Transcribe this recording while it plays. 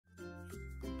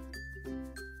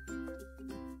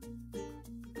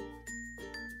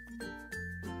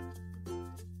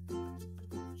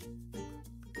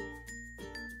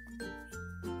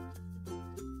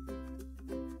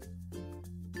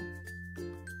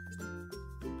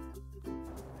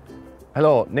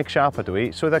Helo, Nick Sharp ydw i,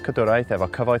 Swyddog Cadwraeth efo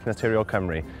Cyfoeth Naturiol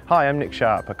Cymru. Hi, I'm Nick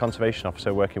Sharp, a Conservation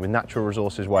Officer working with Natural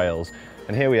Resources Wales.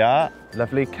 And here we are,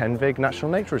 lovely Kenfig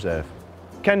National Nature Reserve.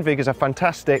 Kenfig is a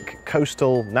fantastic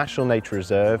coastal national nature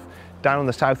reserve down on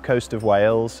the south coast of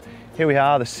Wales. Here we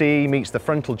are, the sea meets the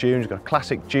frontal dunes. We've got a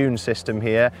classic dune system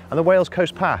here, and the Wales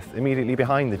Coast Path immediately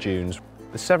behind the dunes.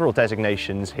 There's several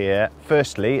designations here.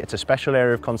 Firstly, it's a special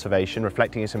area of conservation,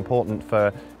 reflecting its importance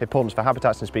for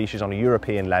habitats and species on a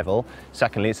European level.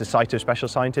 Secondly, it's a site of special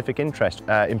scientific interest,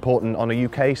 important on a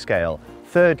UK scale.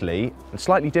 Thirdly, and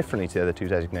slightly differently to the other two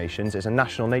designations, is a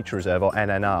National Nature Reserve, or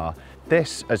NNR.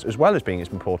 This, as well as being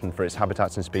important for its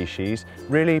habitats and species,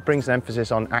 really brings an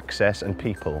emphasis on access and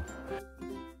people.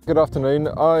 Good afternoon,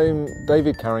 I'm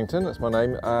David Carrington, that's my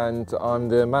name, and I'm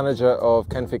the manager of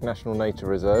Kenfig National Nature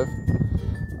Reserve,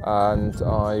 and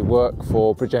I work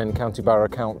for Bridgend County Borough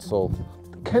Council.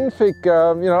 Kenfig,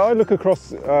 I look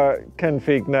across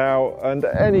Kenfig now, and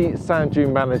any sand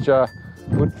dune manager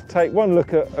would take one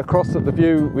look across at the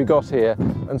view we got here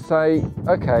and say,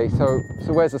 okay, so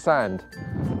where's the sand?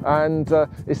 And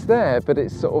it's there, but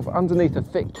it's sort of underneath a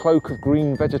thick cloak of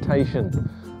green vegetation.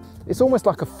 It's almost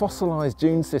like a fossilised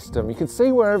dune system. You can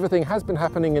see where everything has been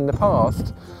happening in the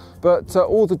past, but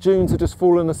all the dunes have just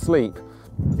fallen asleep.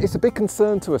 It's a big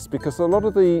concern to us because a lot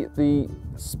of the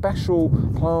special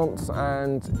plants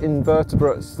and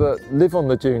invertebrates that live on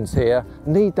the dunes here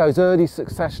need those early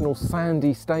successional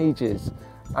sandy stages.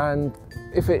 And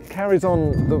if it carries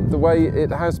on the way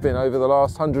it has been over the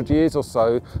last 100 years or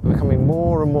so, becoming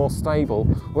more and more stable,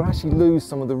 we'll actually lose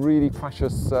some of the really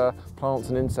precious plants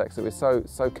and insects that we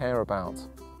so care about.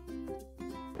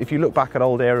 If you look back at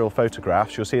old aerial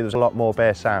photographs, you'll see there's a lot more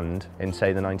bare sand in,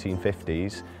 say, the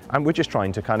 1950s, and we're just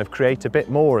trying to kind of create a bit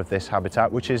more of this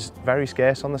habitat, which is very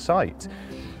scarce on the site.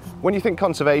 When you think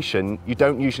conservation, you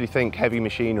don't usually think heavy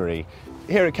machinery.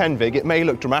 Here at Kenfig, it may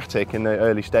look dramatic in the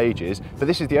early stages, but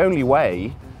this is the only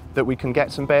way that we can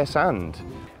get some bare sand.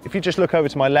 If you just look over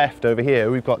to my left over here,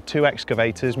 we've got two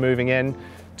excavators moving in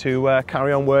to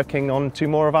carry on working on two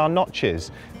more of our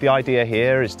notches. The idea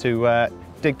here is to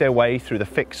dig their way through the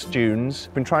fixed dunes.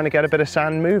 We've been trying to get a bit of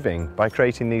sand moving by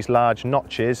creating these large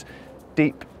notches,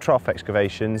 deep trough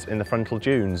excavations in the frontal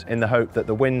dunes, in the hope that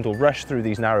the wind will rush through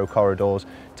these narrow corridors,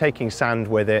 taking sand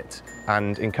with it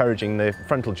and encouraging the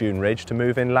frontal dune ridge to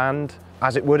move inland,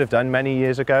 as it would have done many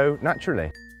years ago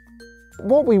naturally.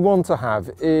 What we want to have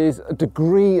is a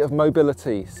degree of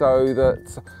mobility, so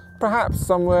that perhaps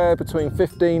somewhere between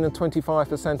 15 and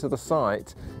 25% of the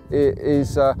site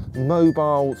is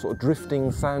mobile, sort of drifting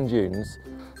sand dunes.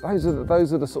 Those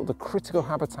are the sort of the critical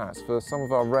habitats for some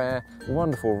of our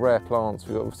wonderful rare plants.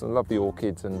 We've got some lovely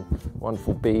orchids and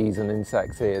wonderful bees and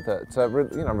insects here that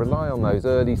rely on those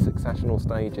early successional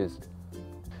stages.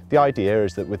 The idea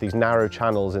is that with these narrow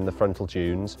channels in the frontal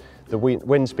dunes, the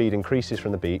wind speed increases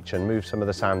from the beach and moves some of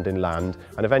the sand inland,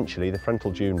 and eventually the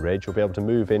frontal dune ridge will be able to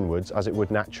move inwards as it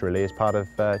would naturally as part of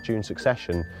dune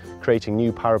succession, creating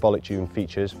new parabolic dune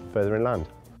features further inland.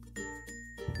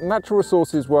 Natural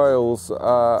Resources Wales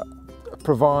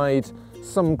provide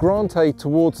some grant aid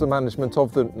towards the management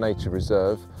of the nature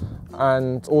reserve,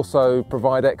 and also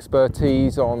provide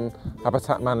expertise on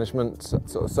habitat management,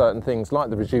 sort of certain things like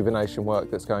the rejuvenation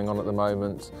work that's going on at the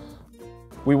moment.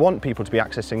 We want people to be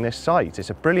accessing this site. It's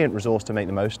a brilliant resource to make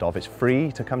the most of. It's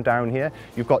free to come down here.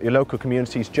 You've got your local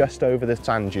communities just over the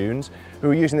sand dunes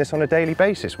who are using this on a daily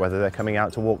basis, whether they're coming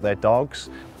out to walk their dogs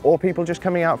or people just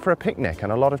coming out for a picnic,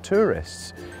 and a lot of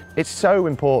tourists. It's so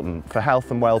important for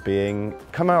health and well-being.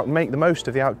 Come out and make the most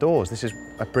of the outdoors. This is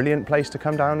a brilliant place to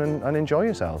come down and enjoy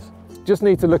yourselves. Just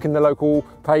need to look in the local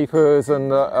papers and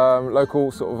local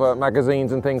sort of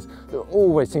magazines and things. There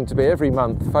always seem to be, every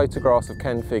month, photographs of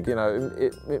Kenfig. You know,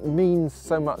 it means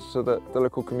so much to the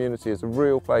local community. It's a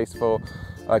real place for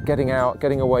getting out,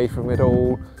 getting away from it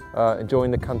all, enjoying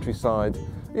the countryside.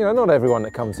 You know, not everyone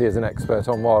that comes here is an expert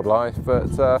on wildlife, but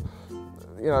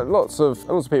lots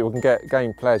of people can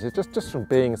gain pleasure just from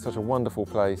being in such a wonderful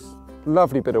place.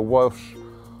 Lovely bit of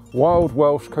wild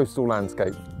Welsh coastal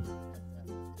landscape.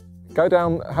 Go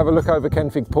down, have a look over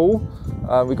Kenfig Pool.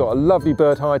 We've got a lovely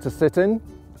bird hide to sit in,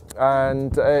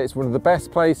 and it's one of the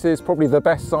best places, probably the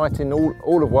best site in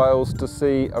all of Wales to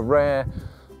see a rare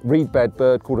reedbed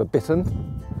bird called a bittern.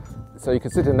 So you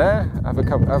can sit in there, have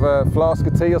a flask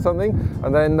of tea or something,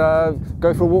 and then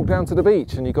go for a walk down to the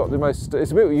beach. And you got the most.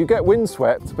 You get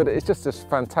windswept, but it's just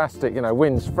fantastic. You know,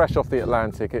 winds fresh off the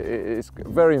Atlantic. It's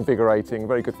very invigorating,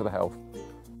 very good for the health.